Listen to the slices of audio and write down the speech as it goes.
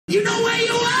You know where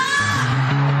you are!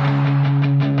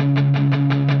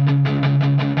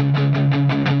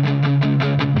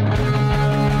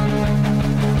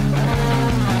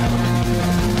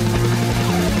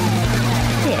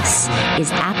 This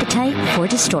is Appetite for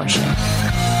Distortion.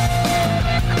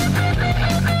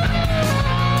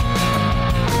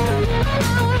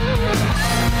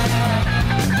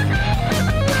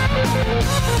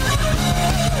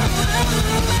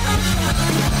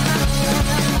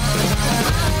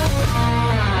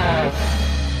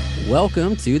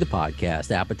 Welcome to the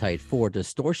podcast, Appetite for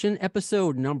Distortion,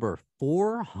 episode number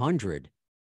 400.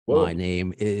 Whoa. My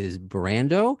name is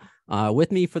Brando.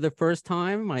 With me for the first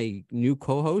time, my new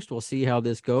co-host. We'll see how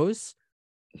this goes.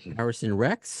 Harrison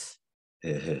Rex,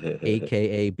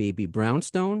 a.k.a. Baby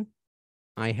Brownstone.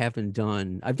 I've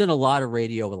done a lot of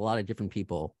radio with a lot of different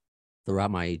people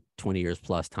throughout my 20 years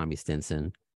plus, Tommy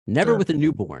Stinson. Never with a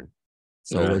newborn.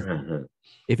 So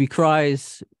if he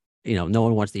cries... no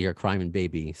one wants to hear crying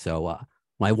baby. So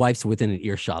my wife's within an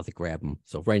earshot to grab him.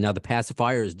 So right now the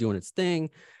pacifier is doing its thing.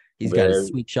 He's got a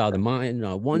sweet child of mine.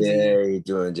 Onesie. Yeah, you're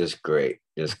doing just great.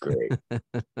 Just great.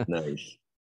 Nice.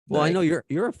 Well, nice. I know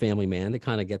you're a family man to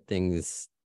kind of get things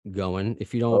going.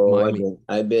 If you don't mind me.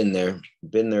 I've been there.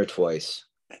 Been there twice.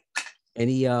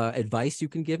 Any advice you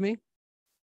can give me?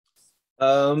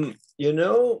 I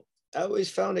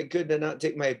always found it good to not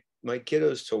take my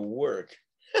kiddos to work.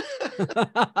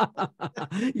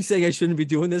 You saying I shouldn't be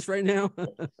doing this right now?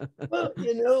 Well,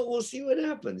 we'll see what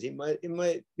happens. He might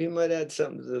add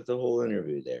something to the whole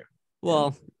interview there.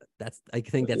 Well, I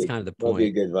think that's kind of the point. Be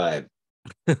a good vibe.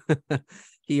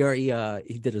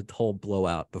 He did a whole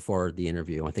blowout before the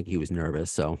interview. I think he was nervous,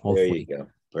 so hopefully there you go.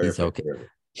 Perfect. He's okay.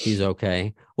 He's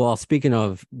okay. Well, speaking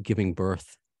of giving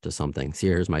birth to something, see,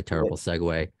 here's my terrible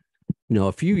segue.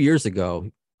 A few years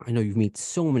ago, I know you've met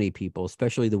so many people,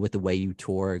 especially with the way you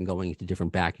tour and going to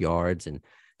different backyards and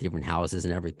different houses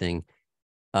and everything.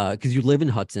 Because you live in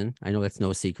Hudson. I know that's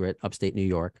no secret, upstate New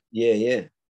York. Yeah.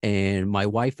 And my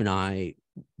wife and I,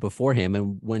 before him,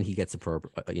 and when he gets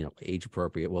age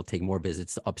appropriate, we'll take more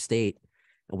visits to upstate.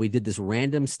 And we did this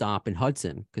random stop in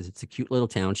Hudson because it's a cute little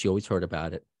town. She always heard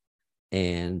about it.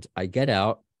 And I get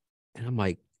out and I'm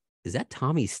like, is that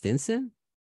Tommy Stinson?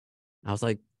 I was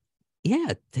like,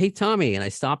 yeah, hey, Tommy. And I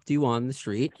stopped you on the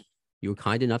street. You were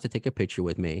kind enough to take a picture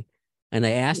with me. And I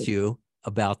asked you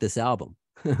about this album,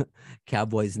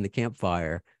 Cowboys and the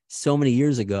Campfire, so many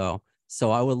years ago. So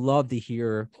I would love to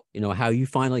hear, how you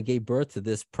finally gave birth to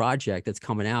this project that's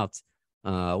coming out.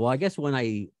 Well, I guess when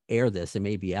I air this, it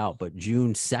may be out, but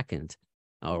June 2nd.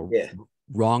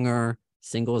 Wronger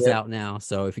single is out now.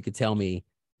 So if you could tell me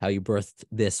how you birthed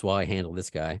this while I handle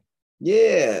this guy.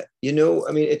 Yeah,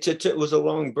 it was a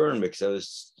long burn because I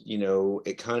was,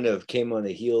 it kind of came on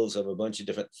the heels of a bunch of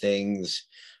different things,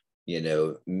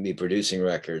 me producing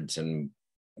records and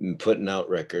putting out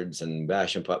records and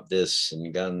bash and pop this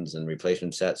and guns and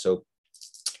replacement sets. So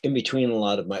in between a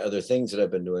lot of my other things that I've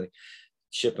been doing,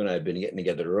 Chip and I have been getting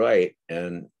together to write,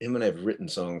 and him and I have written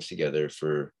songs together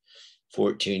for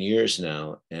 14 years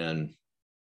now. And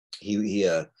he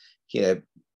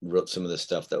wrote some of the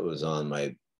stuff that was on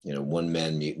my One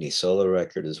Man Mutiny solo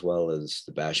record, as well as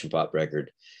the Bash and Pop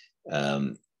record,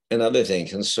 and other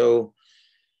things. And so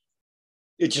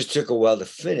it just took a while to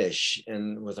finish.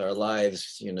 And with our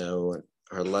lives,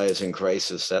 our lives in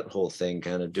crisis, that whole thing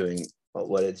kind of doing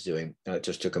what it's doing, it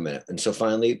just took a minute. And so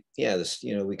finally,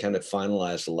 we kind of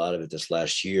finalized a lot of it this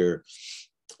last year.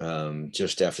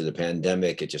 Just after the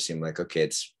pandemic, it just seemed like, okay,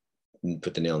 it's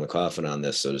put the nail in the coffin on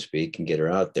this, so to speak, and get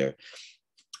her out there.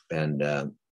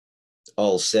 And,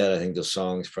 all said, I think the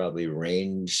songs probably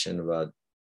range in about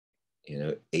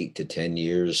 8 to 10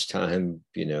 years time,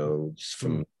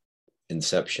 from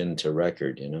inception to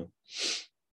record.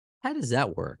 How does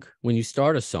that work? When you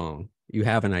start a song, you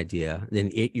have an idea,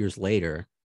 then 8 years later,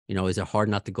 is it hard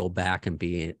not to go back and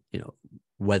be,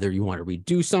 whether you want to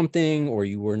redo something or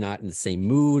you were not in the same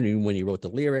mood and when you wrote the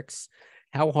lyrics?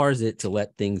 How hard is it to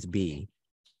let things be?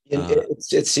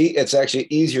 It's actually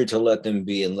easier to let them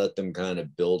be and let them kind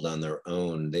of build on their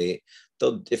own.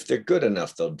 They'll if they're good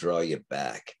enough, they'll draw you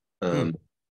back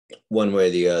one way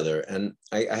or the other. And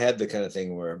I had the kind of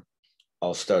thing where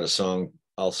I'll start a song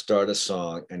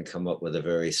and come up with a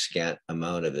very scant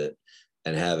amount of it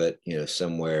and have it,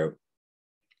 somewhere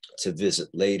to visit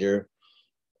later,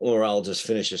 or I'll just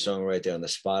finish a song right there on the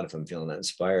spot if I'm feeling that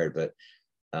inspired. But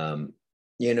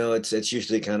it's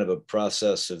usually kind of a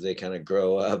process of they kind of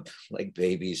grow up like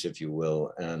babies, if you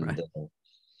will. And, right.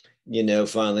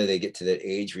 Finally they get to that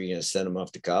age where you're going to send them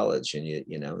off to college and,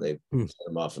 they send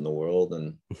them off in the world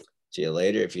and see you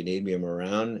later. If you need me, I'm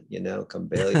around, come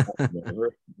bail you out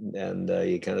whenever. And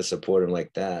you kind of support them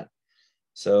like that.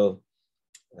 So,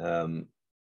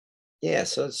 yeah,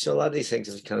 so a lot of these things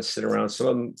just kind of sit around. Some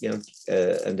of them,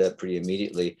 end up pretty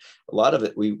immediately. A lot of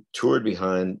it we toured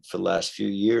behind for the last few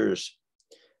years,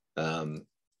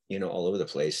 all over the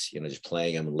place, just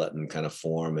playing them and letting them kind of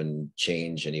form and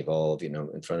change and evolve,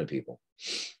 in front of people.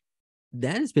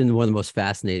 That has been one of the most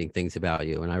fascinating things about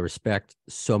you. And I respect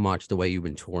so much the way you've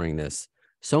been touring this.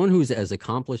 Someone who's as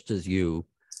accomplished as you,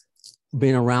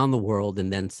 been around the world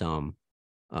and then some,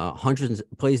 hundreds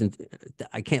of plays. And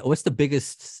what's the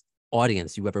biggest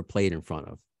audience you ever played in front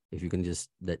of? If you can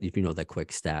if you know that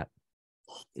quick stat,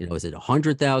 is it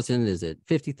 100,000? Is it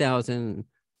 50,000?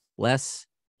 Less?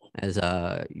 As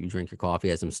you drink your coffee,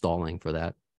 as I'm stalling for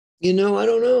that. I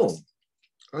don't know.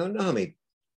 I don't know how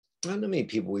many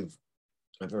people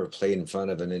I've ever played in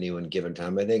front of in any one given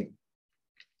time. I think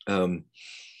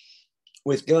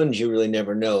with guns, you really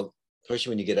never know,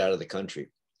 especially when you get out of the country.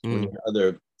 When you're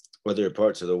in other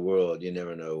parts of the world, you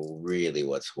never know really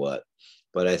what's what.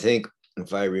 But I think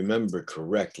if I remember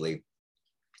correctly,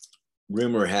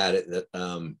 rumor had it that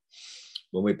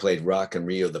when we played Rock in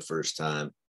Rio the first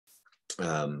time,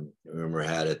 rumor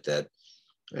had it that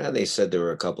they said there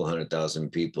were a couple 100,000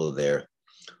 people there,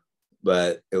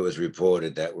 but it was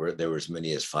reported that there were as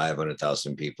many as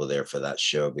 500,000 people there for that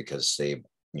show, because they,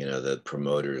 the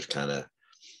promoters kind of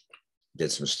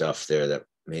did some stuff there that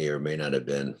may or may not have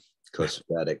been kosher,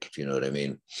 if you know what I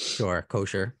mean. Sure,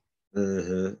 kosher.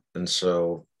 Mm-hmm. And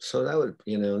so that would,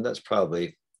 that's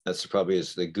probably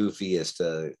is the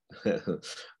goofiest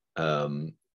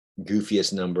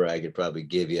goofiest number I could probably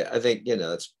give you. I think,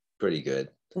 that's pretty good.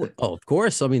 Oh, of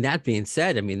course. I mean, that being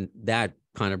said, that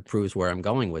kind of proves where I'm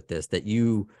going with this, that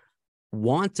you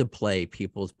want to play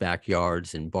people's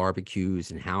backyards and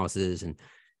barbecues and houses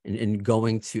and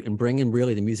going to and bringing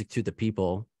really the music to the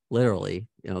people. Literally,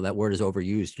 that word is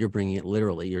overused. You're bringing it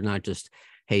literally. You're not just,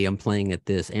 hey, I'm playing at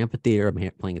this amphitheater,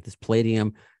 I'm playing at this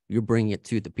Palladium. You're bringing it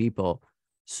to the people.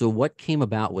 So what came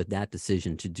about with that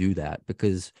decision to do that?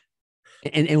 Because,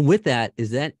 and with that,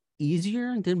 is that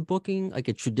easier than booking like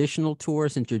a traditional tour,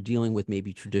 since you're dealing with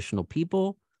maybe traditional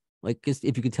people? Like,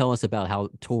 if you could tell us about how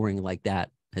touring like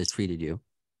that has treated you.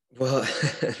 Well,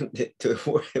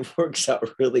 it works out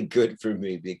really good for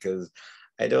me, because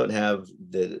I don't have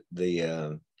the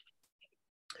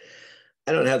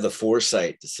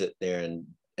foresight to sit there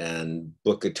and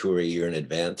book a tour a year in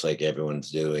advance like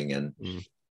everyone's doing, and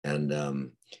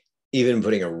even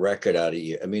putting a record out a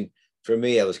year. I mean, for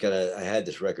me, I had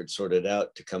this record sorted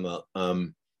out to come out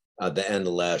at the end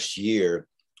of last year,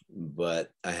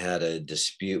 but I had a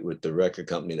dispute with the record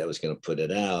company that was going to put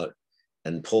it out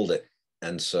and pulled it.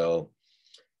 And so,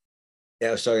 yeah,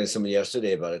 I was talking to somebody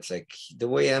yesterday about it. It's like, the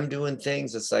way I'm doing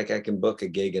things, it's like I can book a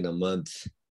gig in a month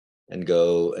and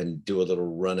go and do a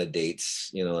little run of dates,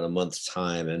 in a month's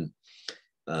time. And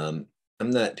I'm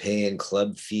not paying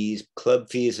club fees. Club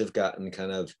fees have gotten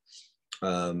kind of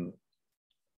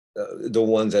the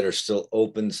ones that are still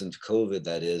open since COVID,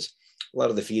 that is, a lot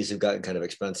of the fees have gotten kind of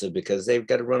expensive because they've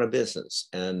got to run a business.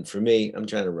 And for me, I'm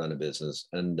trying to run a business.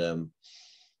 And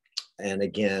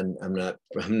again, I'm not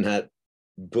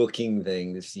booking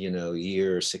things, a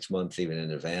year or 6 months even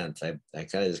in advance. I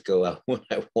kind of just go out when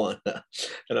I want to.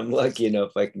 And I'm lucky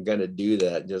enough I can kind of do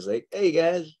that. Just like, hey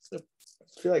guys, I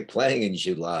feel like playing in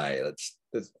July. Let's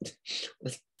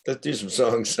do some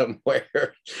songs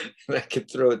somewhere. And I can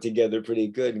throw it together pretty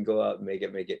good and go out and make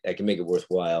it, I can make it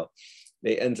worthwhile.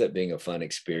 It ends up being a fun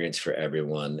experience for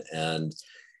everyone. And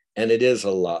it is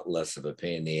a lot less of a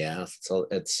pain in the ass.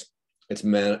 It's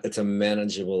a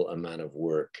manageable amount of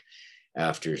work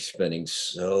after spending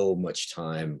so much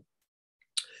time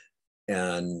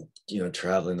and,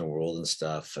 traveling the world and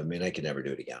stuff. I mean, I could never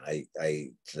do it again.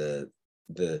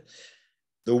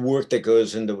 The work that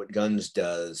goes into what Guns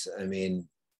does, I mean,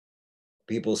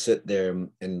 people sit there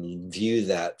and view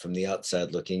that from the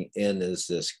outside looking in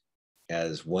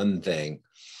as one thing.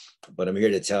 But I'm here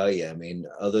to tell you, I mean,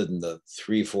 other than the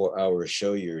 3-4 hour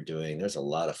show you're doing, there's a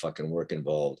lot of fucking work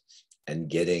involved, and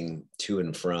getting to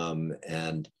and from,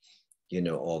 and,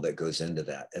 all that goes into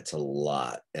that. It's a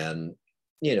lot. And,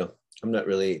 it's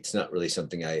not really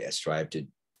something I strive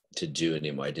to do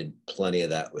anymore. I did plenty of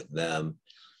that with them.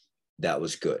 That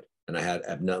was good. And I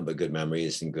have nothing but good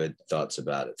memories and good thoughts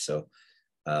about it. So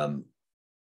I'll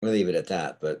leave it at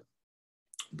that. But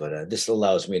this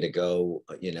allows me to go,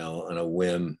 on a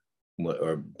whim,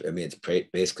 or I mean, it's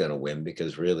basically on a whim,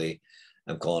 because really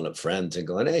I'm calling up friends and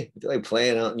going, hey, I feel like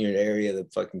playing out in your area of the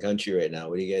fucking country right now.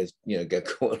 What do you guys,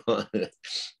 got going on? And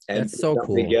That's put so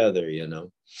something cool. together.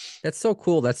 That's so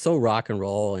cool. That's so rock and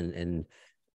roll. And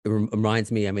it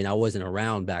reminds me, I mean, I wasn't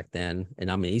around back then,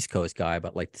 and I'm an East Coast guy,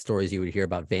 but like the stories you would hear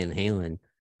about Van Halen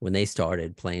when they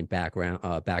started playing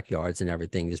backyards and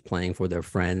everything, just playing for their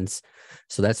friends.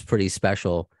 So that's pretty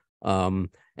special.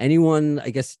 Anyone, I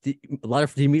guess, do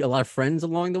you meet a lot of friends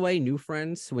along the way, new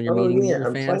friends when you're Oh meeting yeah,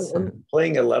 your fans? I'm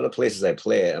playing a lot of places I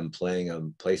play. I'm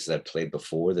playing places I played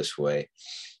before this way.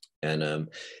 And the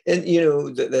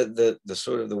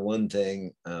sort of the one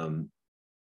thing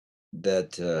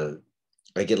that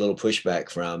I get a little pushback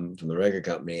from the record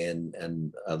company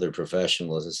and other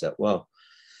professionals is that, well,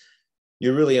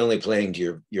 you're really only playing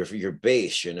to your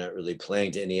base. You're not really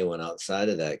playing to anyone outside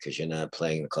of that because you're not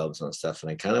playing the clubs and stuff.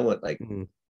 And I kind of went like,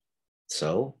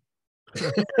 so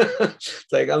it's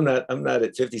like I'm not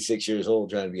at 56 years old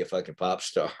trying to be a fucking pop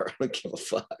star. I don't give a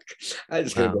fuck. I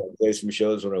just gotta go and play some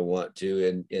shows when I want to,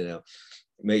 and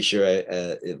make sure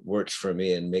it works for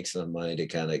me and make some money to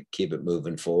kind of keep it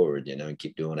moving forward, and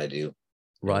keep doing what I do.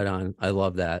 Right on. I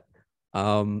love that.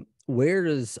 Where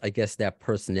does, I guess, that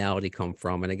personality come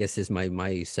from? And I guess is my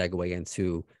segue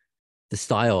into the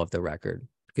style of the record,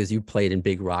 because you played in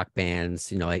big rock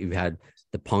bands, you had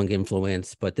the punk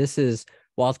influence, but this is,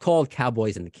 while it's called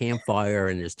Cowboys and the Campfire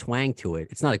and there's twang to it,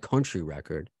 it's not a country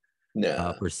record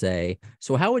No. per se.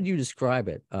 So how would you describe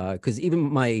it? Because even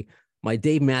my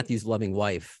Dave Matthews loving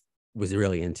wife was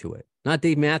really into it. Not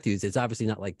Dave Matthews, it's obviously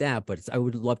not like that, but I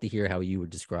would love to hear how you would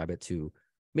describe it to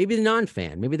maybe the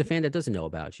non-fan, maybe the fan that doesn't know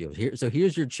about you. So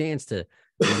here's your chance to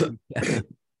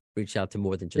reach out to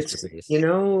more than just your base.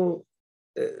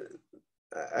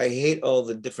 I hate all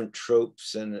the different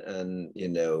tropes and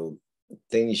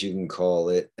things you can call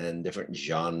it and different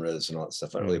genres and all that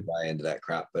stuff. I don't really buy into that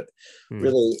crap, but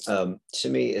really, to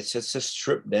me, it's just a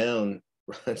stripped down.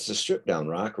 It's a stripped down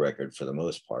rock record for the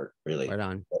most part, really. Right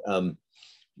on.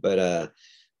 But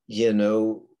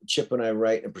Chip and I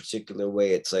write in a particular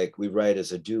way. It's like we write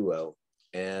as a duo,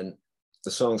 and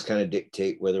the songs kind of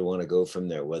dictate where they want to go from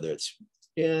there. Whether it's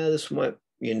this one,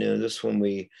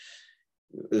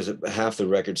 half the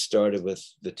record started with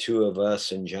the two of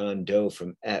us and John Doe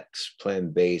from X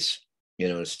playing bass,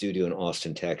 in a studio in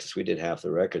Austin, Texas. We did half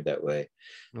the record that way.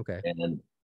 Okay. And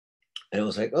it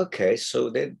was like, okay,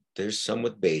 so there's some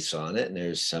with bass on it, and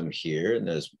there's some here, and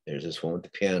there's this one with the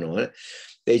piano on it.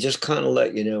 They just kind of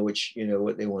let you know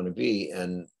what they want to be,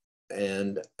 and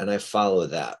I follow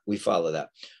that. We follow that.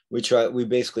 We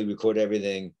basically record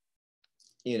everything,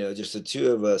 just the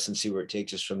two of us, and see where it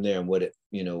takes us from there, and what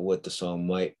the song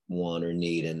might want or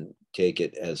need, and take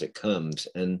it as it comes.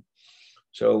 And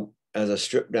so as a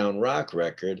stripped down rock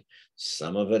record,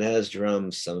 some of it has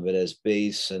drums, some of it has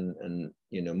bass, and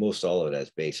most all of it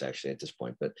has bass actually at this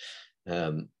point. But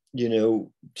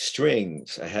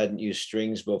strings. I hadn't used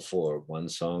strings before. One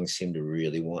song seemed to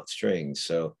really want strings.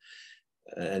 So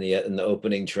and yet in the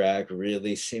opening track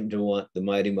really seemed to want the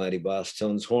Mighty Mighty Boss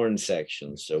Tones horn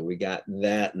section. So we got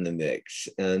that in the mix.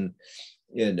 And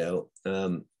so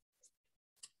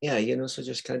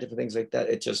just kind of different things like that.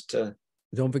 It just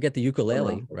don't forget the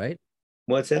ukulele, right?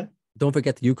 What's that? Don't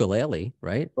forget the ukulele,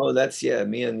 right? Oh, that's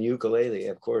me and the ukulele,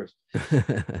 of course.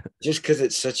 Just because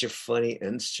it's such a funny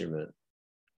instrument.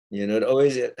 It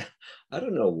always, I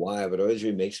don't know why, but it always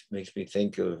really makes me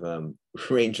think of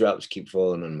raindrops keep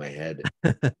falling on my head.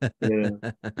 I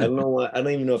don't know why. I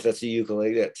don't even know if that's the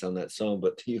ukulele that's on that song,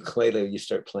 but the ukulele, you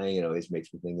start playing, it always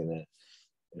makes me think of that.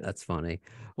 That's funny.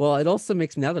 Well, it also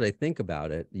makes me, now that I think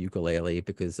about it, ukulele,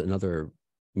 because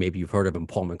maybe you've heard of him,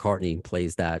 Paul McCartney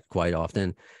plays that quite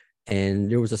often. And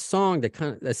there was a song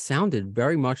that sounded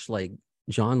very much like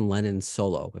John Lennon's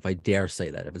solo, if I dare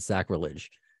say that, if it's sacrilege.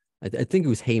 I think it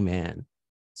was Hey Man.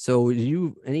 So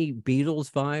any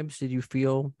Beatles vibes did you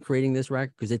feel creating this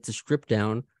record? Because it's a stripped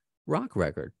down rock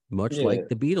record, much like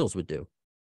the Beatles would do.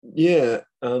 Yeah.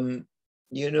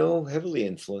 Heavily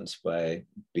influenced by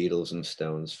Beatles and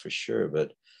Stones for sure.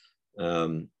 But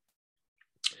the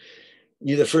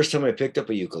first time I picked up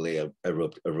a ukulele, I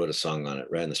wrote a song on it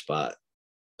right on the spot.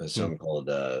 A song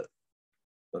called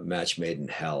Match Made in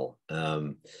Hell.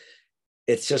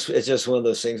 It's just one of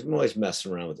those things. I'm always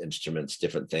messing around with instruments,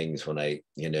 different things. When I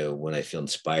feel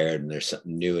inspired and there's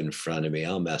something new in front of me,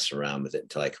 I'll mess around with it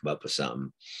until I come up with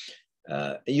something.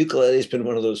 A ukulele has been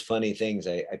one of those funny things.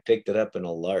 I picked it up in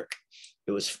a lark.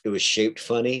 It was shaped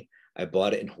funny. I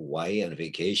bought it in Hawaii on a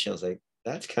vacation. I was like,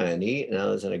 that's kind of neat. And I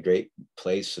was in a great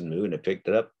place and mood, and I picked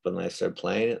it up and I started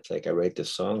playing it. It's like I write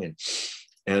this song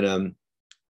and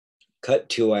cut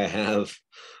to I have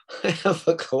I have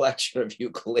a collection of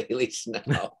ukuleles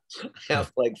now. I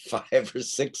have like 5 or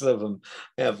 6 of them.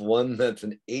 I have one that's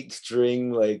an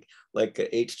 8-string, like an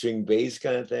 8-string bass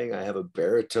kind of thing. I have a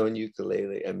baritone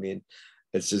ukulele. I mean,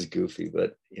 it's just goofy,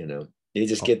 but you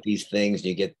just get these things,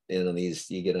 you get on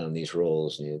these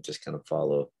rolls, and you just kind of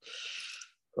follow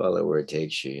where it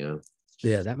takes you.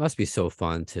 Yeah, that must be so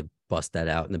fun to bust that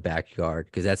out in the backyard,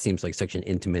 because that seems like such an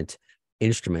intimate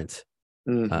instrument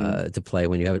to play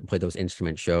when you haven't played those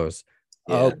instrument shows.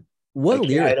 Yeah. What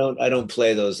lyric? I don't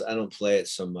play those. I don't play it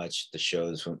so much. The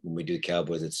shows when we do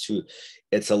Cowboys, it's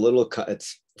a little,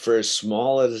 it's for as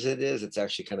small as it is, it's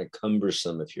actually kind of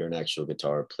cumbersome if you're an actual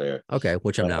guitar player. Okay,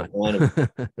 which I'm not.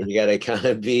 You got to kind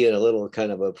of be in a little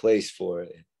kind of a place for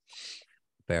it.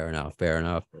 Fair enough. Fair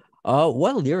enough.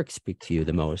 What lyrics speak to you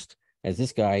the most? As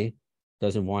this guy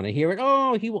doesn't want to hear it.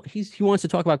 Oh, he wants to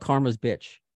talk about Karma's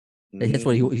bitch. That's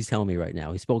what he's telling me right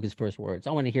now. He spoke his first words.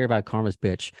 I want to hear about Karma's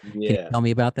bitch. Yeah. Can you tell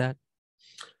me about that?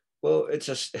 Well, it's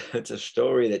a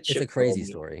story that Chip, it's a crazy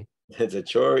story. It's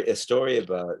a story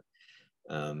about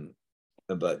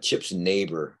Chip's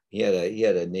neighbor. He had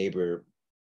a neighbor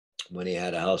when he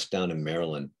had a house down in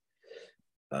Maryland.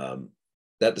 He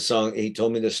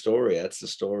told me the story. That's the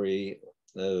story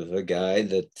of a guy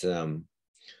that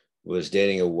was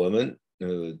dating a woman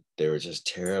who, they were just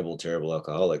terrible, terrible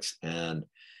alcoholics. And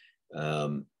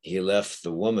he left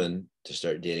the woman to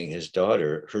start dating her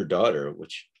daughter,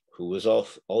 who was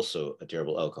also a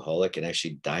terrible alcoholic and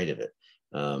actually died of it.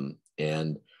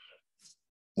 And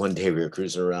one day we were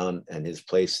cruising around, and his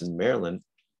place in Maryland,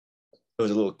 it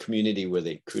was a little community where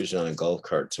they cruised on in golf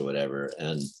carts or whatever.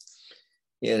 And,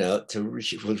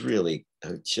 it was really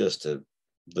just a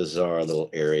bizarre little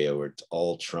area where it's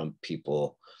all Trump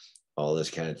people, all this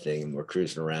kind of thing. And we're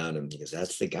cruising around, and because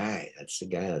that's the guy I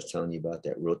was telling you about,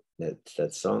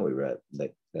 that song we read.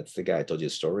 That's the guy I told you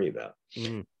a story about.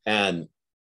 And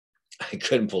I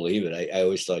couldn't believe it. I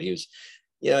always thought he was,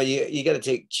 you got to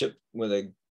take Chip with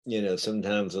a,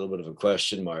 sometimes a little bit of a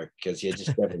question mark, because you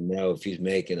just never know if he's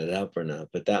making it up or not.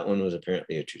 But that one was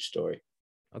apparently a true story.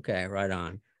 Okay, right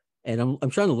on. And I'm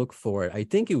trying to look for it. I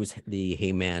think it was the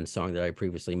Hey Man song that I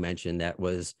previously mentioned that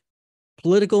was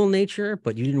political in nature,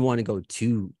 but you didn't want to go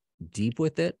too deep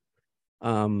with it.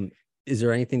 Is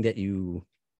there anything that you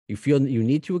feel that you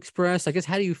need to express? I guess,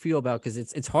 how do you feel about, because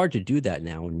it's hard to do that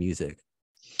now in music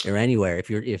or anywhere.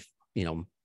 The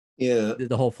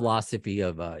whole philosophy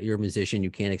of you're a musician,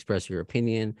 you can't express your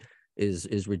opinion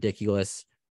is ridiculous.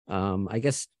 I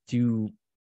guess, do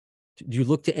you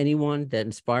look to anyone that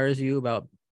inspires you about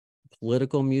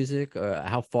political music?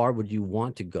 How far would you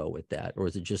want to go with that, or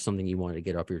is it just something you want to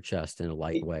get off your chest in a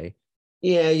light way?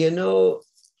 Yeah,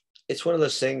 it's one of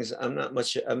those things. I'm not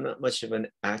much of an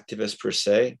activist per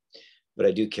se, but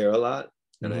I do care a lot,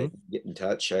 and I get in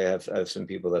touch. I have some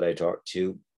people that I talk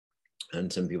to,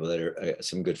 and some people that are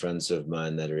some good friends of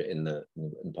mine that are in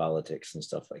politics and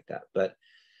stuff like that. But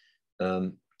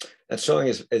that song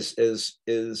is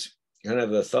kind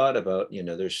of a thought about,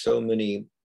 there's so many,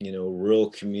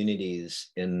 rural communities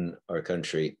in our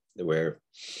country where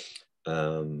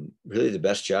really the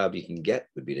best job you can get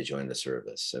would be to join the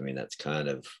service. I mean, that's kind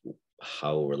of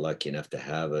how we're lucky enough to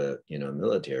have a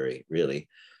military, really.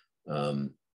 And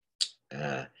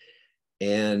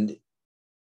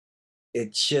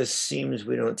it just seems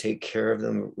we don't take care of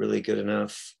them really good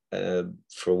enough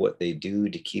for what they do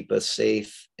to keep us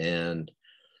safe. And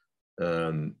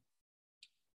a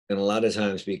lot of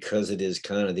times, because it is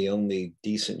kind of the only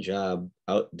decent job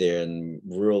out there in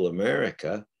rural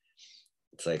America,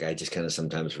 it's like I just kind of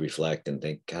sometimes reflect and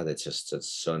think, God, that's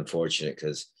so unfortunate,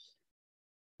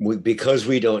 because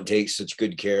we don't take such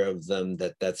good care of them,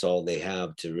 that's all they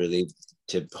have to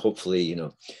hopefully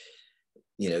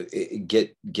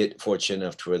get fortunate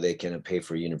enough to where they can pay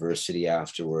for university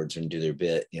afterwards and do their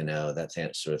bit,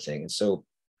 that sort of thing. And so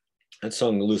that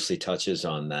song loosely touches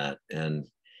on that, and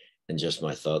just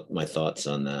my thoughts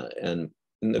on that. And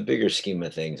in the bigger scheme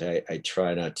of things, I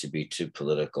try not to be too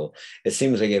political. It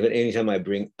seems like anytime I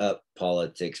bring up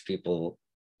politics, people,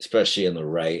 especially on the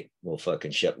right, will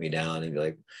fucking shut me down and be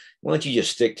like, why don't you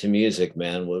just stick to music,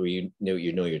 man? Well, you know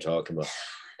you're talking about.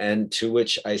 And to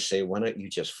which I say, why don't you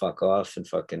just fuck off and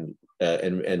fucking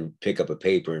and pick up a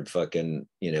paper and fucking,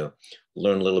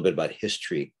 learn a little bit about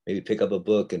history. Maybe pick up a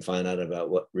book and find out about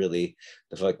what really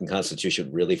the fucking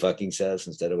Constitution really fucking says,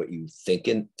 instead of what you think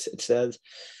it says.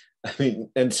 I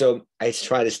mean, and so I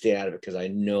try to stay out of it, because I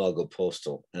know I'll go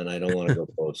postal, and I don't want to go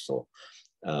postal.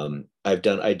 I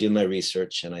do my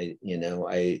research, and I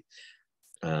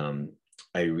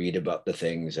read about the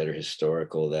things that are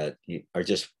historical that are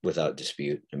just without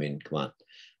dispute. I mean, come on.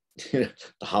 the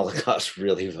Holocaust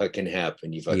really fucking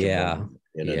happened. You fucking Yeah. wrong.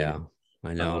 You know what I Yeah. mean?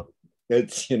 I know.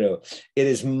 It's, it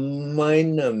is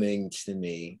mind numbing to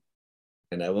me,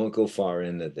 and I won't go far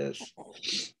into this,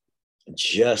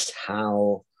 just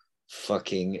how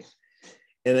fucking,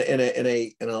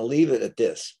 and I'll leave it at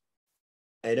this.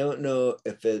 I don't know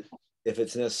if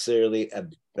it's necessarily a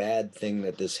bad thing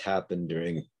that this happened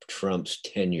during Trump's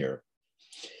tenure,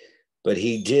 but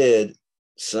he did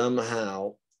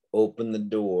somehow open the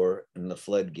door and the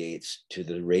floodgates to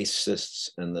the racists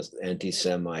and the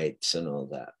anti-Semites and all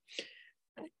that.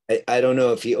 I don't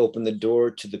know if he opened the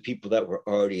door to the people that were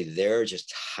already there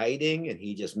just hiding and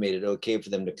he just made it okay for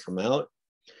them to come out.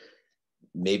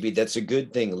 Maybe that's a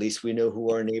good thing. At least we know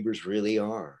who our neighbors really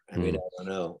are. I mean, I don't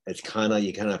know. It's you kind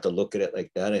of have to look at it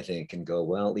like that, I think, and go,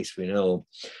 well, at least we know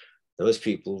those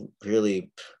people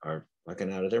really are fucking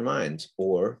out of their minds,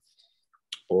 or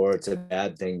it's a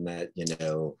bad thing that,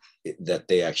 that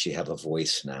they actually have a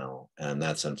voice now. And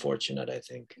that's unfortunate, I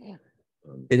think.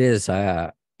 It is,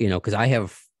 because I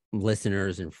have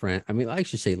listeners and friends. I mean, I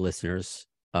should say listeners,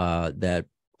 that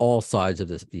all sides of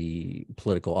the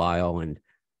political aisle, and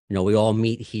we all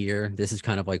meet here. This is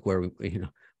kind of like where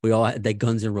we all had that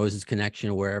Guns N' Roses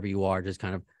connection, wherever you are, just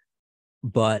kind of.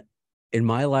 But in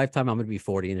my lifetime, I'm going to be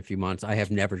 40 in a few months. I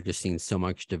have never just seen so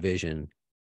much division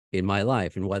in my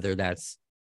life, and whether that's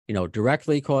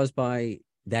directly caused by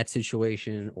that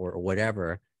situation or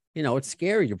whatever. It's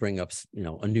scary to bring up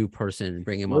a new person and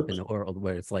bring him up in a world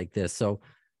where it's like this. So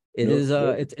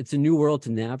it's a new world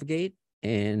to navigate,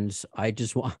 and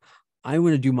I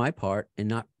want to do my part and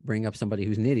not bring up somebody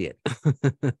who's an idiot.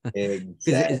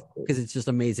 Exactly. Because it's just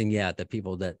amazing, that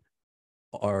people that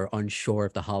are unsure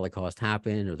if the Holocaust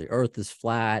happened or the earth is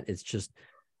flat. It's just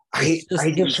I just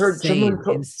insane, heard someone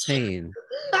insane.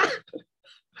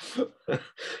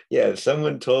 Yeah,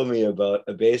 someone told me about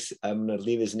I'm gonna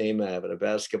leave his name out of it,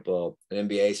 an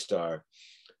NBA star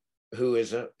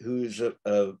who's a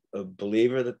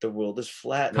believer that the world is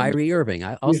flat. Kyrie Irving.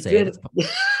 I'll say it.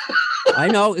 I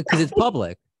know, because it's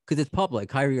public.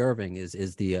 Kyrie Irving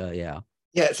is the yeah.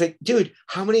 Yeah, it's like, dude,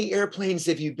 how many airplanes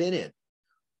have you been in?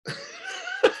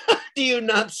 Do you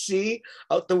not see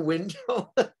out the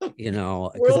window?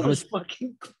 Because I was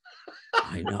fucking.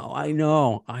 I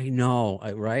know.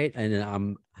 Right.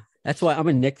 And that's why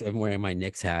I'm wearing my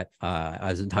Knicks hat.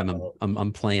 As the time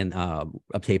I'm playing, I'm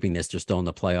taping this just on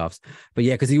the playoffs. But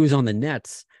yeah, because he was on the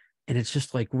Nets, and it's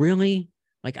just like, really,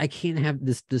 like, I can't have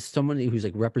this somebody who's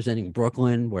like representing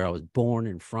Brooklyn, where I was born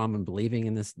and from, and believing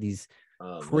in these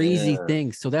crazy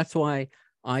things. So that's why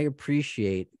I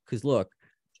appreciate, because look,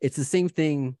 it's the same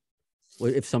thing.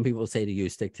 If some people say to you,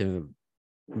 stick to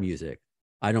music,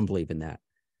 I don't believe in that.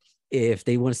 If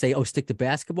they want to say, oh, stick to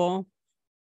basketball,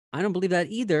 I don't believe that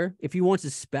either. If you want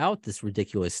to spout this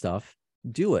ridiculous stuff,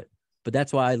 do it. But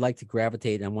that's why I like to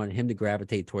gravitate. And I want him to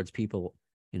gravitate towards people,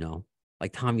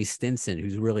 like Tommy Stinson,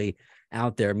 who's really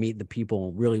out there meeting the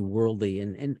people, really worldly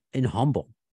and humble.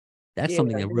 That's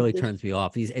something that really turns me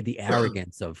off. The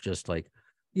arrogance of just like,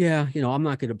 I'm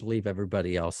not going to believe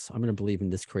everybody else. I'm going to believe in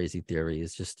this crazy theory.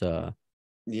 It's just, wow.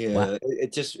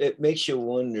 It makes you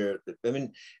wonder. I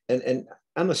mean, and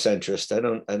I'm a centrist.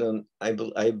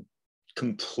 I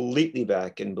completely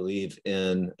back and believe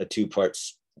in a two-part,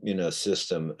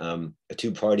 system, a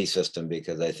two-party system,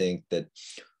 because I think that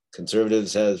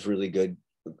conservatives have really good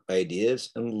ideas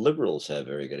and liberals have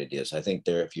very good ideas. I think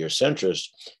if you're a centrist,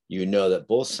 you know that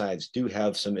both sides do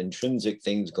have some intrinsic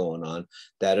things going on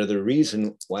that are the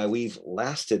reason why we've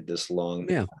lasted this long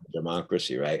in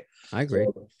democracy, right? I agree.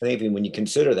 So, maybe when you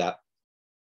consider that,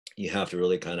 you have to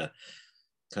really kind of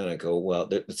go, well,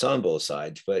 it's on both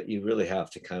sides, but you really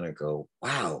have to kind of go,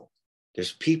 wow,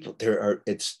 there's people,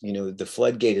 the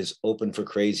floodgate is open for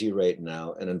crazy right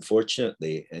now. And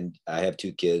unfortunately, and I have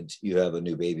two kids, you have a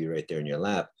new baby right there in your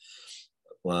lap.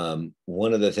 One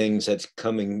of the things that's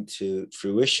coming to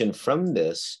fruition from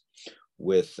this,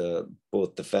 with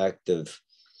both the fact of,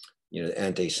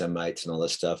 anti-Semites and all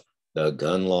this stuff, the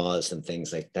gun laws and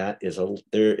things like that,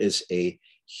 there is a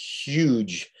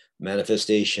huge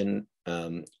manifestation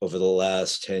over the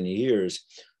last 10 years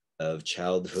of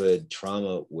childhood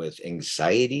trauma with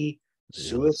anxiety,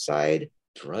 suicide,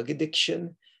 drug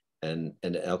addiction, and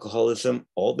alcoholism,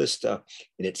 all this stuff.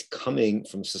 And it's coming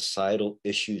from societal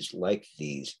issues like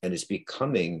these. And it's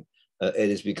becoming, I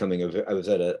was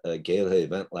at a gala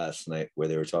event last night where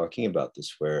they were talking about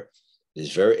this, where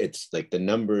it's like the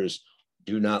numbers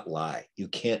do not lie. You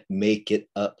can't make it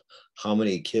up how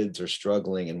many kids are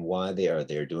struggling and why they are.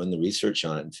 They're doing the research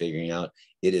on it and figuring out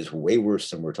it is way worse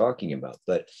than we're talking about.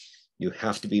 But you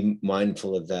have to be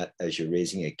mindful of that as you're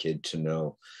raising a kid, to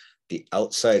know the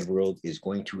outside world is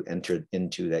going to enter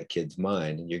into that kid's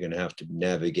mind, and you're going to have to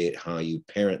navigate how you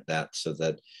parent that so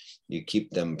that you keep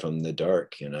them from the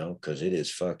dark, because it is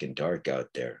fucking dark out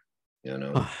there,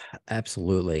 Oh,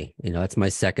 absolutely. That's my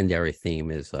secondary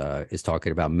theme is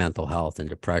talking about mental health and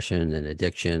depression and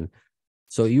addiction.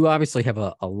 So you obviously have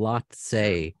a lot to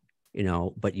say,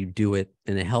 but you do it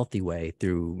in a healthy way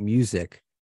through music.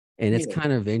 And it's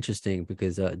kind of interesting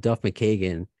because Duff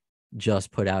McKagan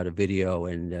just put out a video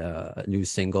and a new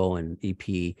single and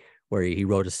EP where he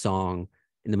wrote a song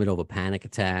in the middle of a panic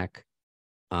attack.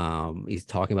 He's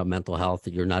talking about mental health,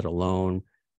 that you're not alone.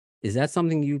 Is that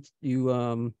something you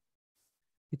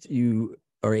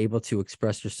are able to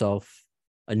express yourself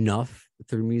enough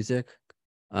through music?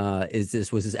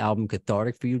 Was this album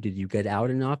cathartic for you? Did you get out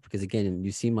enough? Because again,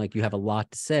 you seem like you have a lot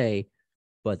to say,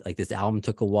 but like this album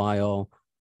took a while.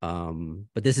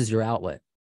 But this is your outlet.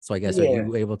 So I guess are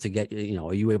you able to get,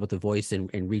 are you able to voice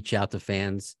and reach out to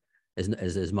fans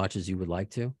as much as you would like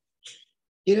to?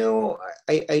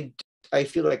 I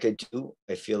feel like I do.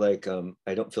 I feel like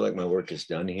I don't feel like my work is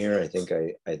done here. I think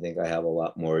I have a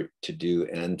lot more to do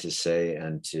and to say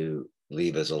and to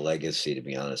leave as a legacy, to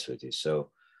be honest with you.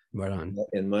 So right on.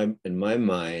 In my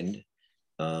mind,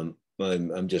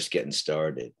 I'm just getting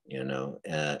started, and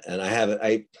I haven't.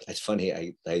 It's funny.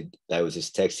 I was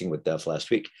just texting with Duff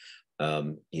last week.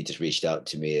 He just reached out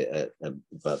to me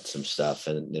about some stuff,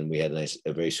 and then we had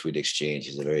a very sweet exchange.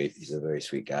 He's a very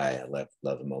sweet guy. I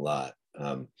love him a lot.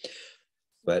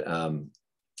 But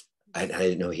I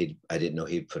didn't know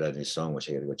he'd put out a new song, which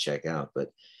I got to go check out.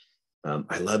 But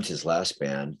I loved his last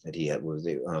band that he had.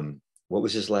 What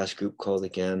was his last group called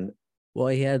again? Well,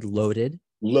 he had Loaded.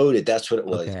 Loaded, that's what it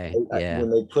was. Okay, yeah.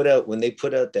 When they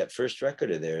put out that first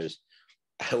record of theirs,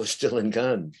 I was still in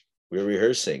Gunn. We were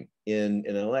rehearsing in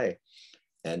LA,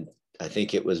 and I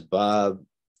think it was Bob.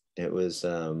 It was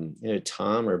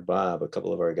Tom or Bob, a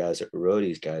couple of our guys that were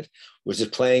roadies guys, was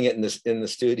just playing it in the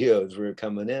studio as we were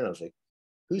coming in. I was like,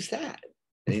 "Who's that?"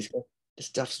 And he's like, "This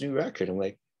Duff's new record." I'm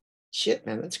like, "Shit,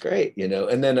 man, that's great,"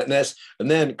 And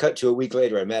then cut to a week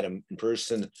later, I met him in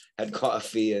person, had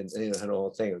coffee, and had a whole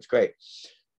thing. It was great.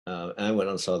 And I went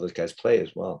and saw those guys play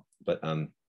as well. But I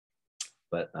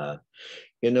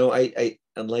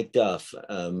like Duff.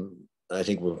 I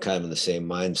think we're kind of in the same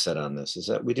mindset on this. Is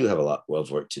that we do have a lot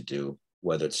of work to do,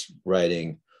 whether it's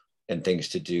writing and things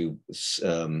to do,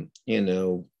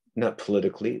 not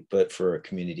politically, but for our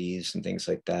communities and things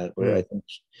like that. Where I think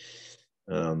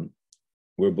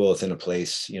we're both in a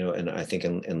place, and I think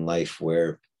in life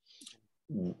where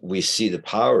we see the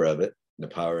power of it, the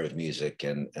power of music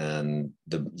and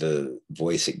the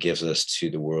voice it gives us to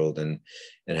the world and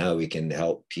how we can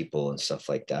help people and stuff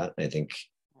like that. I think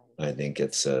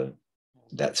it's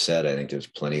that said, I think there's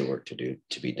plenty of work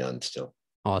to be done still.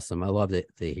 Awesome. I love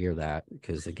to hear that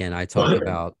because again, I talk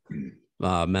about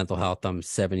mental health. I'm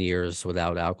 7 years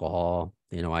without alcohol.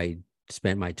 I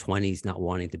spent my 20s not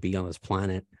wanting to be on this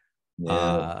planet.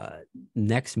 Yeah.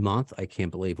 Next month, I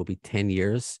can't believe it'll be 10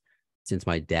 years since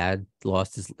my dad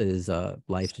lost his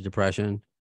life to depression.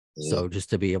 Yeah. So just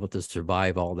to be able to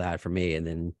survive all that for me, and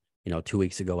then 2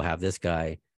 weeks ago have this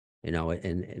guy, and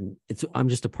I'm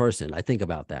just a person. I think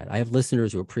about that. I have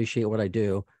listeners who appreciate what I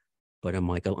do, but I'm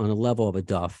like on a level of a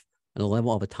Duff, on a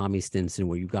level of a Tommy Stinson,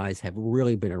 where you guys have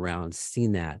really been around,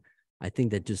 seen that. I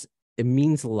think that just it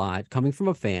means a lot coming from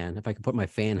a fan. If I could put my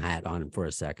fan hat on for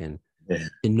a second,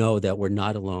 to know that we're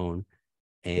not alone,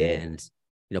 and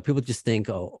people just think,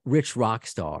 oh, rich rock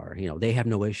star, they have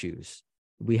no issues.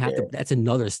 We have to. That's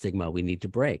another stigma we need to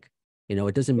break.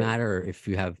 It doesn't matter if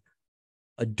you have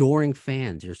adoring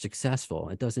fans, you're successful.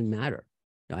 It doesn't matter.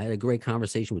 I had a great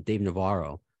conversation with Dave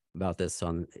Navarro about this.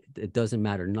 It doesn't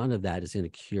matter. None of that is going to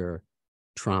cure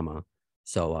trauma.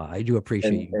 So I do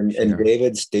appreciate you. And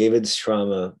David's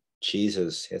trauma.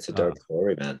 Jesus, it's a dark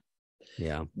story, man.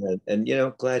 Yeah. And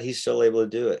glad he's still able to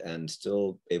do it and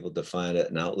still able to find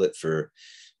an outlet for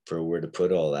where to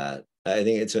put all that. I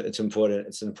think it's important.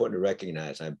 It's important to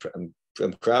recognize. I'm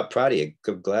proud of you.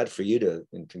 I'm glad for you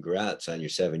and congrats on your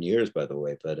 7 years, by the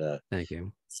way. But thank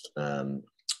you.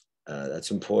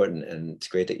 That's important, and it's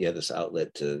great that you have this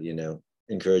outlet to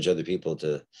encourage other people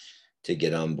to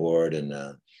get on board and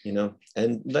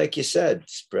and like you said,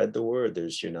 spread the word.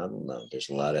 You're not alone. There's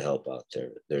a lot of help out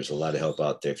there. There's a lot of help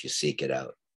out there if you seek it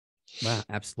out. Wow,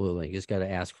 absolutely. You just got to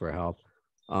ask for help.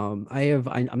 I'm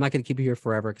not going to keep you here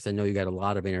forever because I know you got a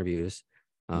lot of interviews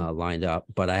lined up,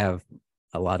 but I have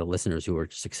a lot of listeners who are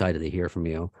just excited to hear from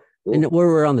you. Cool. And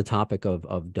we're on the topic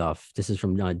of Duff. This is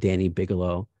from Danny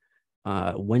Bigelow.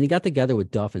 When you got together with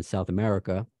Duff in South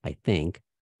America, I think,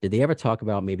 did they ever talk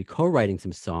about maybe co-writing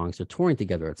some songs or touring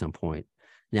together at some point?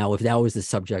 Now, if that was the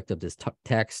subject of this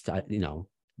text,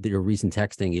 your recent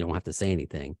texting, you don't have to say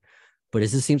anything. But it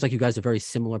just seems like you guys are very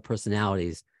similar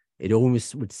personalities. It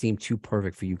almost would seem too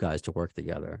perfect for you guys to work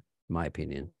together, in my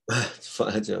opinion. It's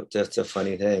fun. That's a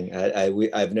funny thing.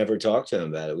 I've never talked to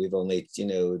him about it. We've only,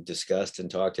 discussed and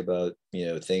talked about,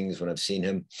 things when I've seen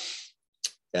him,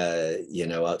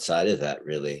 outside of that,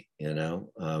 really,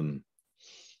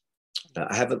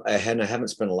 I haven't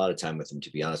spent a lot of time with him,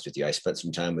 to be honest with you. I spent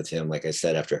some time with him, like I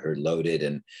said, after I heard Loaded,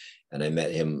 and I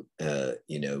met him,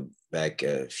 back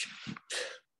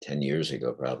 10 years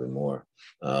ago, probably more.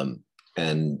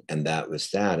 And that was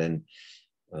that. And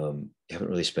haven't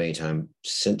really spent any time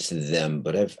since then,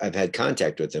 but I've had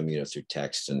contact with him, through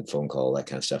text and phone call, that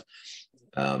kind of stuff.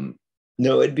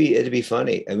 No, it'd be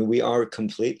funny. I mean, we are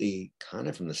completely kind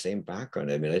of from the same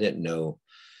background. I mean, I didn't know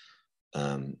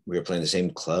we were playing the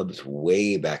same clubs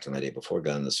way back in the day before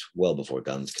Guns, well before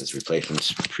Guns, because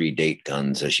replacements predate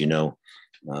Guns, as you know.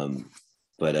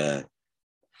 But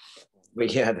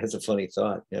yeah, that's a funny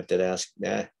thought. You have to ask,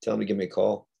 tell him to give me a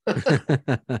call.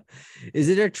 Is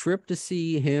it a trip to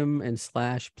see him and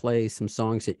Slash play some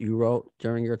songs that you wrote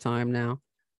during your time now?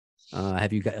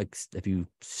 Have you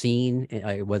seen,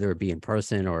 whether it be in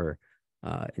person or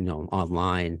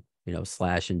online,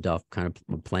 Slash and Duff kind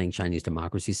of playing Chinese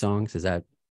democracy songs? Is that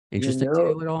interesting to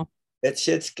you at all? It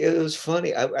was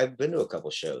funny. I've been to a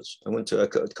couple shows. I went to a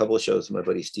couple of shows with my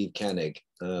buddy Steve Koenig.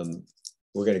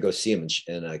 We're going to go see him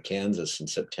in Kansas in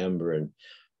September, and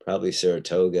probably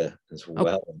Saratoga as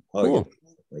well. Cool.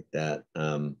 Like that.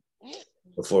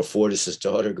 Before Fortis's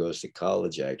daughter goes to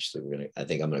college, actually, I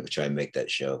think I'm gonna try and make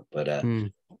that show. But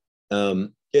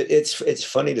it's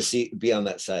funny to be on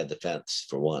that side of the fence,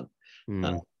 for one.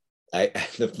 One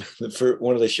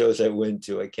of the shows I went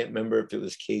to, I can't remember if it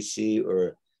was KC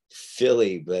or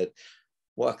Philly, but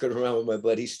walking around with my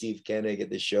buddy Steve Koenig at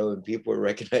the show, and people were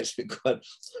recognizing me, going,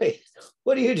 "Wait,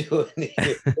 what are you doing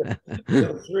here?"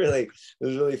 It was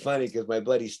really funny, because my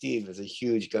buddy Steve is a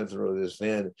huge Guns N' Roses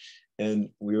fan, and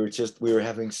we were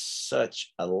having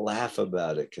such a laugh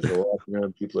about it, because we're walking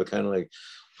around, people are kind of like,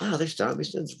 "Wow, there's Tommy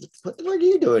Stinson. What the fuck are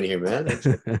you doing here, man?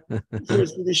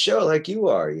 Here's the show like you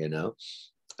are,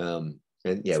 And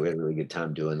yeah, we had a really good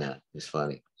time doing that. It's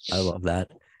funny. I love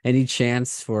that. Any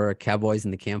chance for Cowboys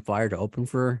and the Campfire to open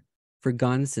for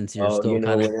Guns, since you're still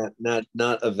kind of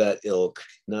not of that ilk,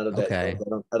 not of that okay.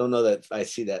 ilk. I don't know that I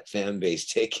see that fan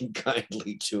base taking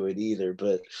kindly to it either,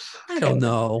 but I don't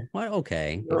know. Well,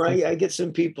 okay. I get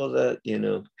some people that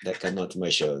that come out to my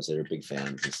shows that are big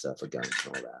fans and stuff of Guns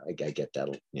and all that. I get that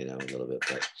a little bit,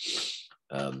 but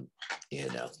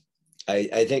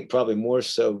I think probably more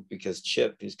so because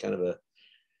Chippy's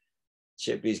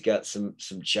got some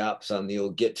chops on the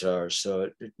old guitar, so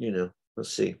we'll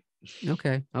see.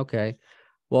 Okay.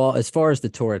 Well, as far as the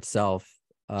tour itself,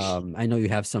 I know you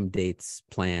have some dates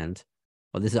planned.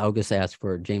 Well, I'll just ask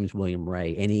for James William Ray.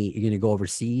 You're going to go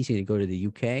overseas? You're going to go to the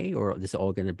UK, or this is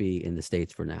all going to be in the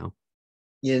States for now?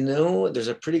 There's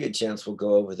a pretty good chance we'll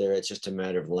go over there. It's just a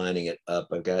matter of lining it up.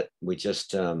 I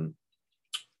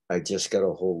just got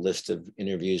a whole list of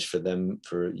interviews for them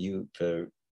for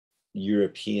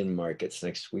European markets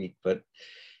next week, but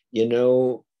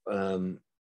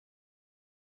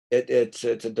it's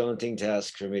a daunting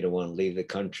task for me to want to leave the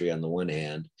country on the one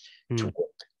hand,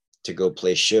 to go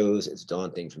play shows. It's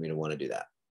daunting for me to want to do that.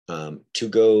 To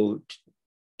go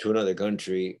to another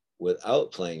country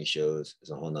without playing shows is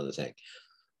a whole nother thing,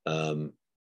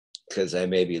 because I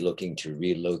may be looking to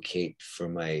relocate for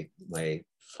my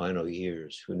final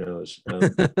years. Who knows?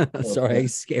 Sorry, I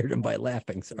scared him by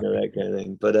laughing. Sorry. That kind of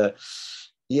thing. But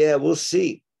yeah, we'll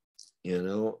see.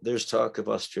 There's talk of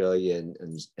Australia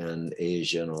and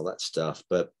Asia and all that stuff.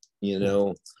 But I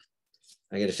got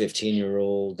a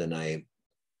 15-year-old, and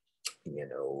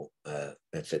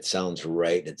if it sounds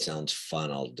right, it sounds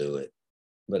fun, I'll do it.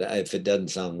 But if it doesn't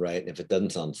sound right, and if it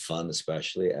doesn't sound fun,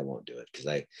 especially, I won't do it, because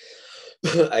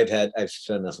I've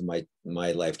spent enough of my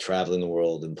life traveling the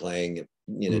world and playing,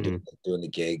 doing the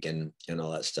gig and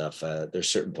all that stuff. There's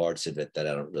certain parts of it that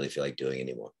I don't really feel like doing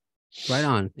anymore. Right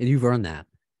on. And you've earned that.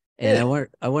 And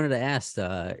I wanted to ask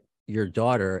your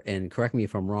daughter, and correct me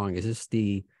if I'm wrong, is this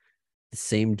the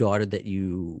same daughter that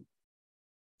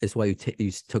is why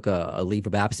you took a leave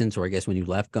of absence, or I guess when you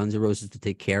left Guns N' Roses, to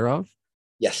take care of?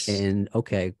 Yes. And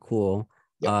okay, cool.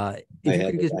 Yep. I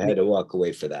had to walk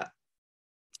away for that.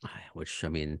 Which, I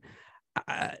mean,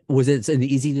 was it an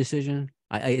easy decision?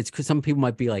 It's because some people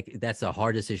might be like, that's a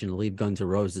hard decision to leave Guns N'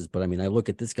 Roses. But I mean, I look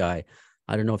at this guy,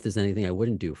 I don't know if there's anything I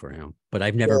wouldn't do for him, but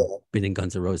I've never been in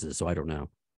Guns N' Roses, so I don't know.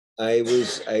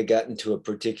 I got into a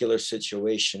particular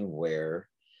situation where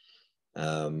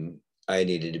I I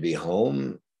needed to be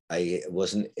home. I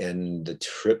wasn't in the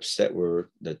tours that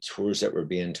were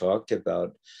being talked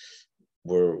about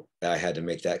I had to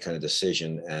make that kind of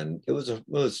decision. And it was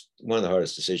one of the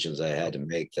hardest decisions I had to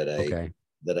make that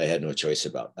I had no choice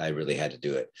about. I really had to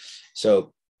do it.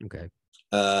 So, Okay.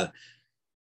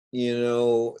 You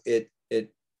know, it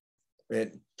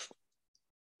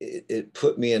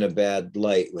put me in a bad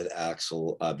light with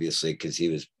Axel, obviously, because he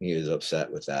was upset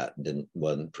with that and didn't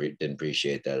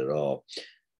appreciate that at all.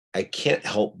 I can't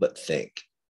help but think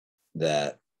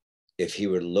that if he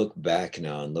were to look back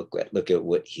now and look at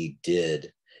what he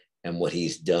did and what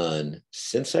he's done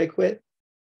since I quit,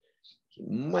 he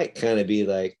might kind of be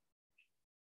like,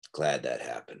 glad that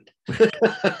happened.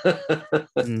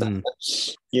 Mm.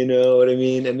 You know what I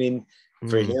mean? I mean,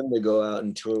 for Mm. him to go out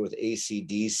and tour with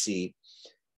AC/DC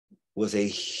was a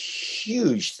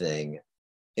huge thing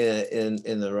in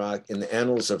the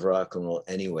annals of rock and roll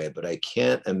anyway. But I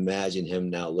can't imagine him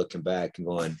now looking back and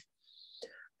going,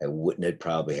 I wouldn't have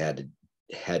probably had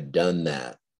done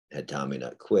that had Tommy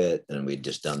not quit, and we'd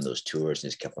just done those tours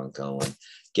and just kept on going.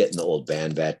 Getting the old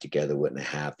band back together wouldn't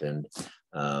have happened.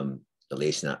 At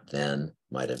least not then.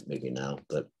 Might have maybe now,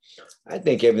 but I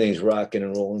think everything's rocking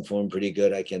and rolling for him pretty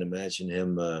good. I can't imagine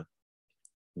him, not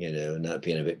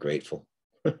being a bit grateful.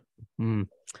 Mm.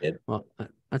 Yeah. Well,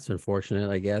 that's unfortunate,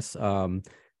 I guess.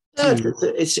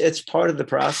 It's part of the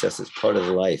process. It's part of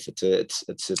the life.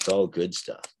 It's all good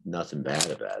stuff. Nothing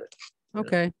bad about it.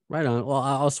 Okay, right on. Well,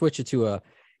 I'll switch it to a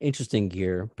interesting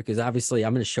gear because obviously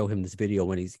I'm going to show him this video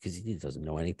because he doesn't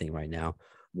know anything right now.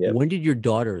 Yep. When did your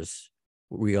daughters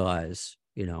realize,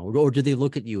 or did they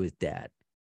look at you as dad?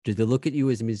 Did they look at you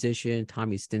as a musician,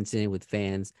 Tommy Stinson with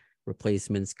fans,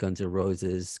 Replacements, Guns N'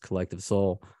 Roses, Collective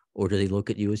Soul, or do they look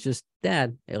at you as just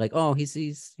dad? They're like, oh, he's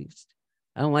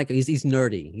I don't like it. He's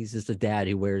nerdy. He's just a dad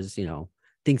who wears,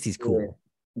 thinks he's cool. Yeah.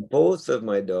 Both of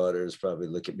my daughters probably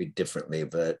look at me differently,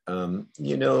 but I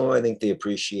think they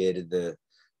appreciated the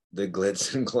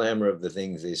glitz and glamour of the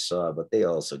things they saw, but they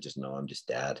also just know I'm just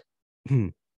dad.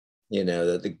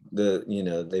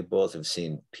 That they both have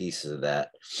seen pieces of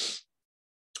that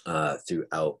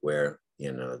throughout where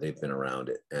they've been around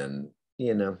it, and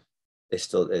you're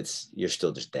still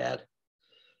just dad.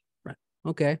 Right.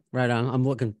 Okay, right on. I'm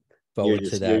looking forward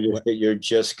to that. You're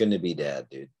just going to be dad,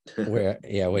 dude. where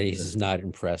he's just not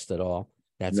impressed at all.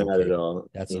 That's not okay. At all.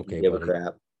 That's okay, give buddy. A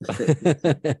crap.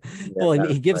 Well,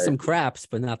 he gives some craps,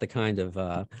 but not the kind of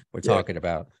we're talking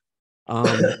about.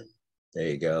 There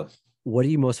you go. What are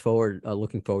you most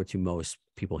looking forward to most,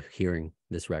 people hearing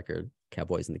this record,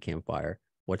 Cowboys and the Campfire?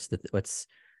 What's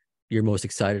you're most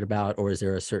excited about, or is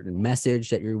there a certain message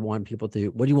that you want people to?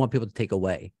 What do you want people to take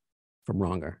away from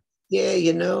Wronger? Yeah,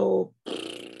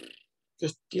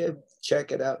 just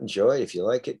check it out, enjoy it. If you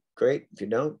like it, great. If you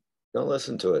don't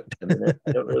listen to it. I mean,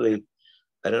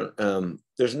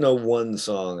 there's no one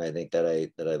song I think that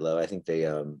I love. I think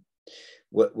they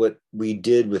what we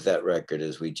did with that record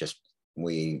is we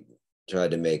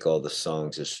tried to make all the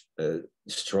songs as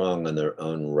strong on their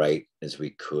own right as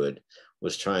we could.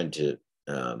 Was trying to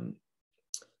in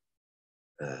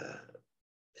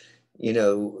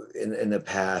the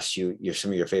past,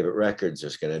 some of your favorite records,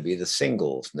 there's going to be the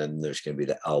singles, and then there's going to be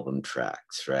the album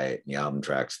tracks, right? And the album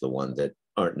tracks, the one that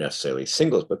aren't necessarily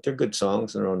singles, but they're good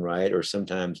songs in their own right, or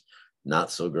sometimes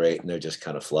not so great, and they're just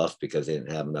kind of fluff because they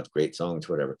didn't have enough great songs,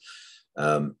 whatever.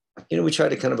 We try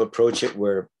to kind of approach it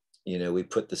where, we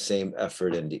put the same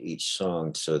effort into each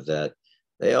song so that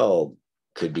they all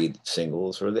could be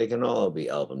singles or they can all be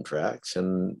album tracks,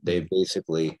 and they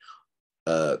basically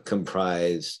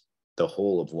comprise the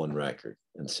whole of one record,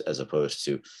 as opposed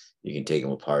to you can take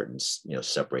them apart and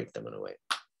separate them in a way.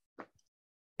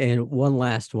 And one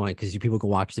last one, because people can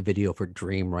watch the video for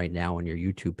Dream right now on your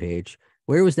YouTube page.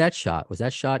 Where was that shot? Was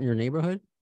that shot in your neighborhood?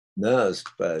 No, it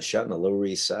was shot in the Lower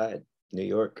East Side, New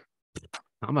York.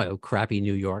 I'm a crappy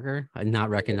New Yorker. I'm not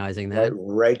recognizing that.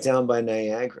 Right down by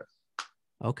Niagara.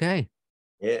 Okay.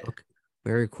 Yeah. Okay.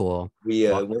 Very cool. We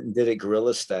went and did it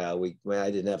guerrilla style.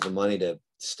 I didn't have the money to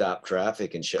stop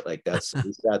traffic and shit like that. So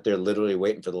we sat there literally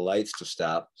waiting for the lights to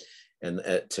stop and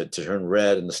to turn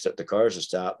red and the cars to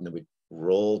stop. And then we'd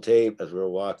roll tape as we were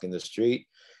walking the street,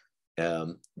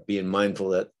 being mindful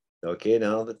that, okay,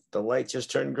 now the light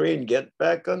just turned green, get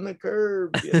back on the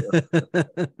curb.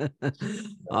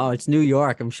 Oh, it's New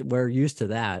York. I'm sure we're used to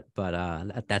that, but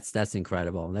that's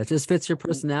incredible. That just fits your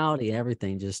personality and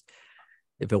everything. Just,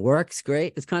 if it works,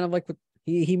 great. It's kind of like what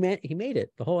he made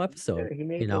it the whole episode. Yeah, he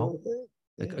made the whole thing.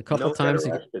 Yeah. A couple times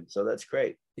so that's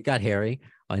great. It got hairy.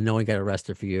 I know he got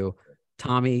arrested for you.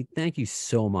 Tommy, thank you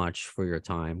so much for your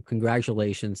time.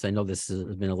 Congratulations. I know this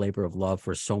has been a labor of love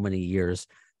for so many years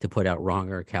to put out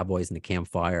Wronger, Cowboys and the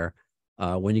Campfire.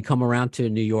 When you come around to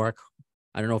New York,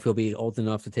 I don't know if he'll be old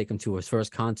enough to take him to his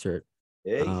first concert,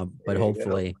 Hey, but there you go.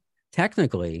 hopefully,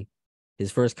 technically,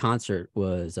 his first concert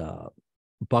was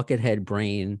Buckethead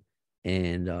Brain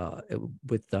and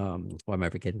with why am I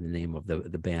forgetting the name of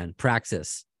the band?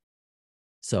 Praxis.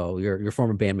 So your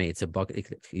former bandmates at Bucket,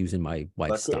 he was in my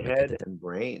wife's stomach at the Buckethead time. and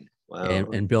Brain. Wow.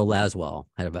 And Bill Laswell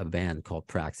had a band called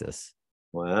Praxis.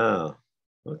 Wow.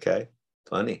 Okay.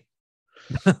 Funny.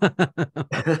 Fair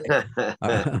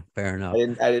enough.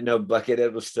 I didn't know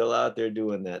Buckethead was still out there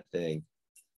doing that thing.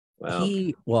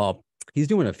 Wow. He's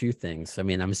doing a few things. I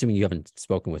mean, I'm assuming you haven't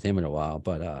spoken with him in a while,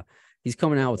 but he's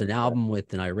coming out with an album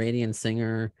with an Iranian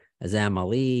singer, Azam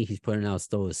Ali. He's putting out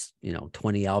still his,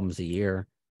 20 albums a year,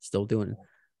 still doing.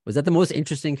 Was that the most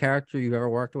interesting character you've ever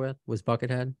worked with? Was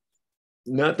Buckethead?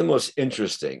 Not the most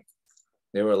interesting.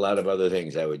 There were a lot of other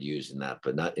things I would use in that,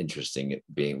 but not interesting.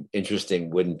 Being interesting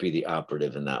wouldn't be the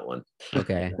operative in that one.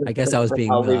 Okay, I guess I was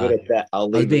being. I'll leave it at that. I'll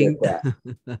leave it at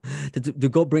that. to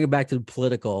go bring it back to the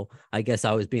political, I guess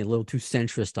I was being a little too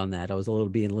centrist on that. I was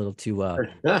being a little too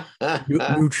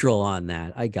neutral on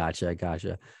that. I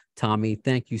gotcha. Tommy,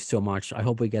 thank you so much. I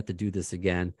hope we get to do this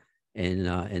again,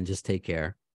 and just take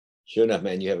care. Sure enough,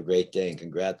 man. You have a great day, and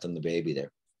congrats on the baby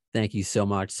there. Thank you so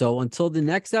much. So until the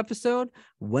next episode,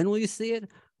 when will you see it?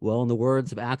 Well, in the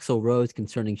words of Axl Rose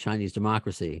concerning Chinese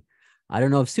democracy, I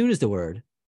don't know if soon is the word,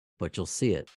 but you'll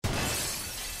see it.